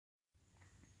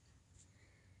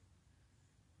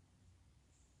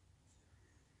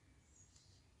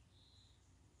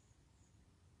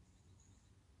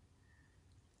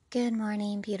Good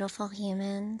morning, beautiful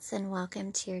humans, and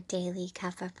welcome to your daily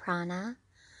Kapha Prana.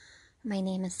 My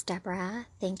name is Deborah.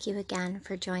 Thank you again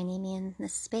for joining me in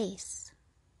this space.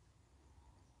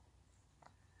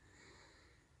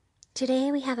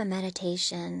 Today we have a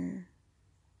meditation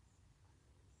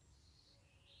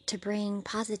to bring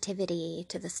positivity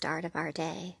to the start of our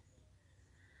day.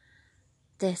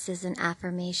 This is an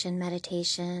affirmation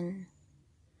meditation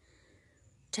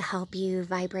to help you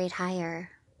vibrate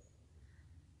higher,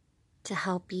 to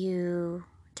help you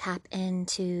tap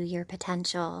into your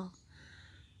potential,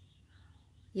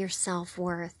 your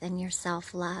self-worth, and your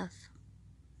self-love.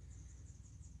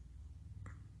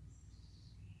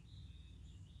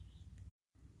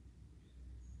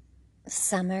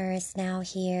 Summer is now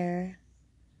here.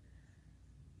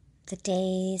 The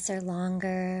days are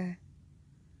longer.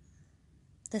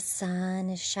 The sun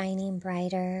is shining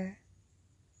brighter.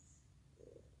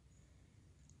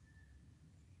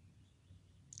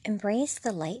 Embrace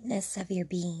the lightness of your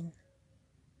being.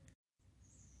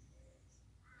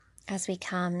 As we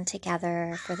come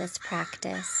together for this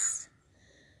practice,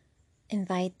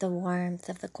 invite the warmth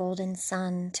of the golden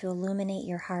sun to illuminate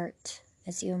your heart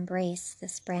as you embrace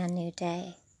this brand new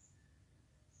day.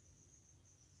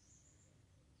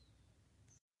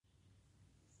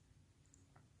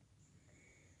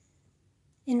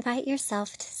 Invite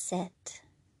yourself to sit.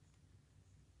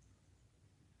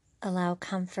 Allow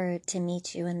comfort to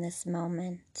meet you in this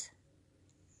moment.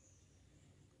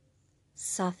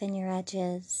 Soften your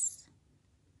edges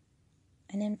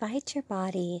and invite your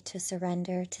body to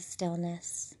surrender to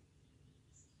stillness.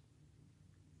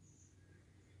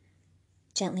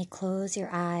 Gently close your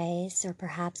eyes, or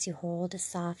perhaps you hold a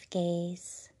soft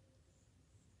gaze.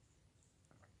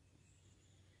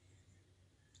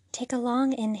 Take a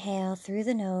long inhale through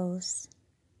the nose.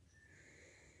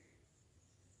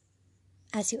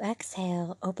 As you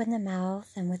exhale, open the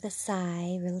mouth and with a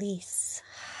sigh, release.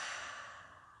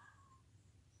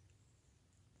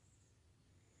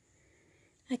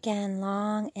 Again,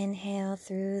 long inhale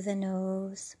through the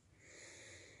nose.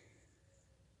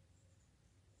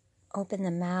 Open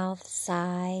the mouth,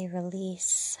 sigh,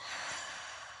 release.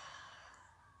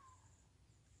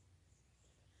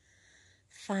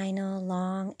 Final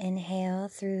long inhale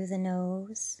through the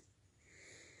nose.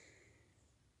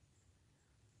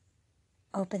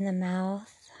 Open the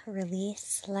mouth,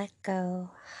 release, let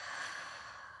go.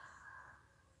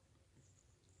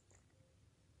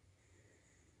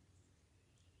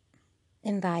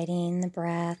 Inviting the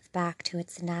breath back to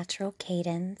its natural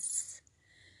cadence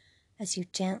as you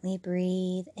gently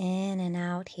breathe in and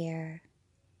out here.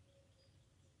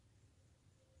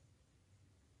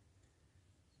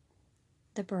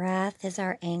 The breath is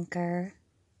our anchor.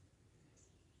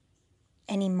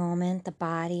 Any moment the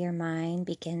body or mind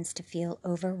begins to feel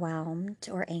overwhelmed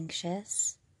or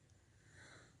anxious,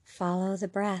 follow the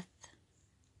breath.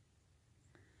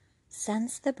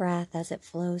 Sense the breath as it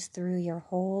flows through your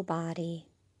whole body.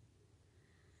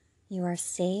 You are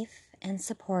safe and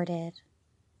supported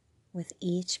with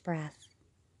each breath.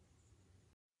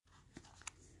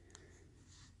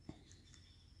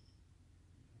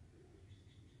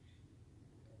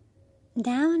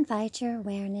 Now invite your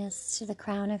awareness to the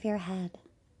crown of your head.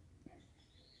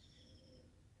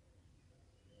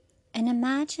 And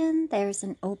imagine there's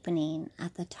an opening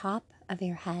at the top of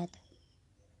your head.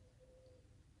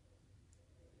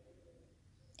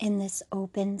 In this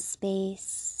open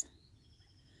space,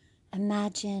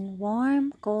 imagine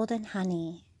warm golden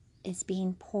honey is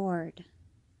being poured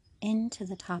into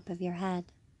the top of your head.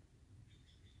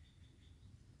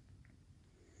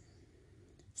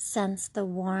 Sense the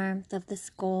warmth of this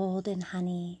golden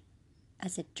honey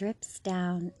as it drips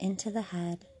down into the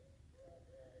head,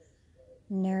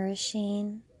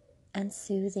 nourishing and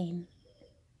soothing.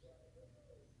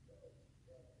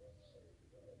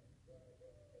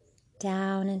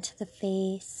 Down into the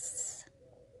face,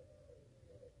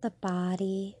 the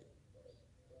body.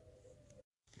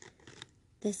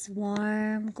 This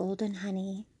warm golden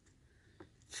honey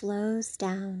flows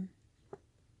down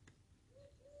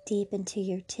deep into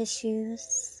your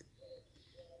tissues,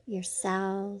 your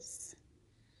cells,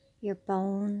 your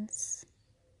bones,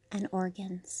 and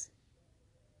organs.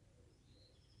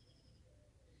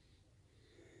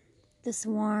 This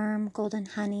warm golden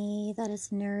honey that is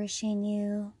nourishing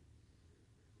you,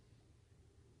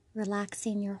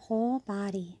 relaxing your whole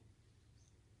body,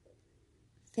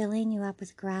 filling you up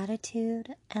with gratitude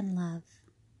and love.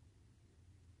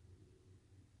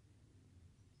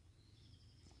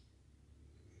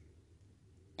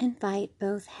 Invite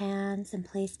both hands and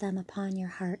place them upon your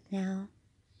heart now.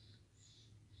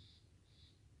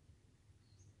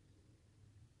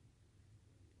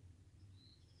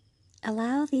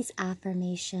 Allow these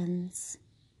affirmations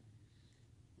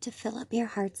to fill up your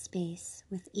heart space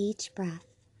with each breath.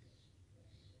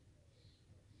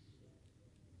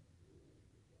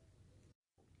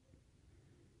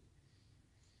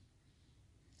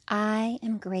 I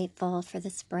am grateful for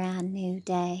this brand new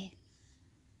day.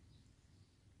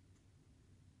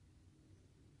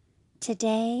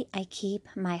 Today, I keep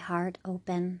my heart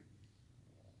open.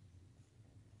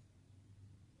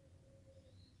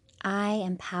 I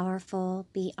am powerful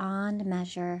beyond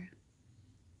measure.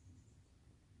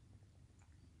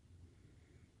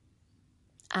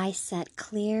 I set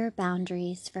clear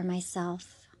boundaries for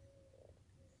myself.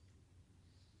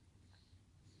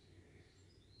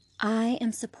 I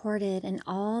am supported in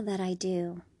all that I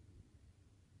do.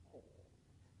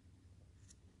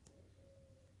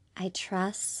 I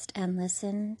trust and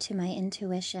listen to my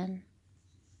intuition.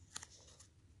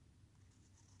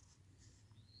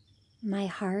 My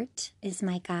heart is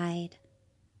my guide.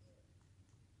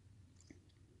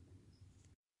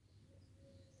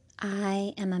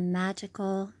 I am a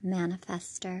magical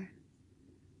manifester.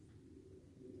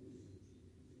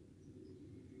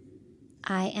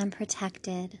 I am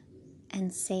protected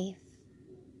and safe.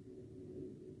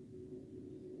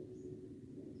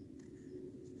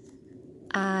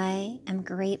 I am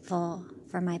grateful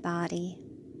for my body.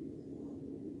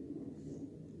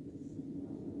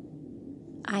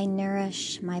 I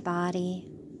nourish my body.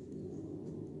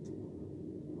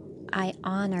 I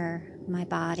honor my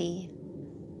body.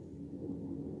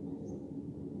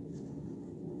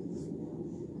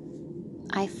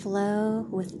 I flow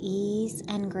with ease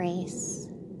and grace.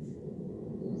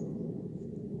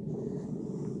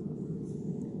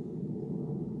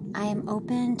 I am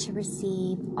open to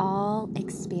receive all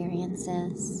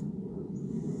experiences.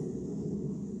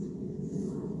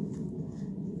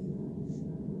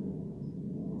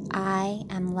 I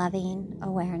am loving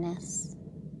awareness.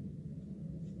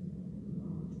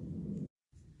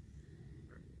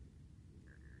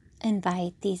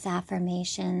 Invite these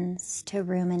affirmations to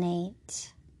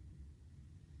ruminate.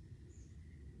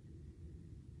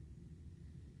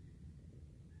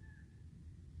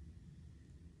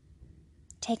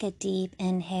 Take a deep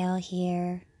inhale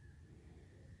here.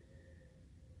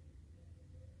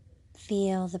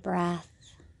 Feel the breath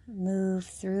move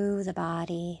through the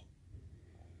body.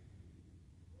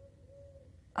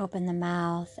 Open the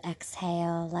mouth,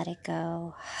 exhale, let it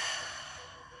go.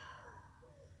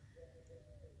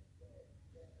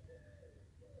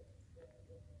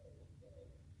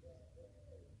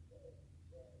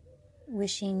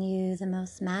 Wishing you the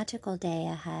most magical day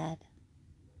ahead.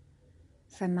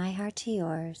 From my heart to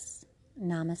yours,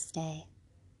 namaste.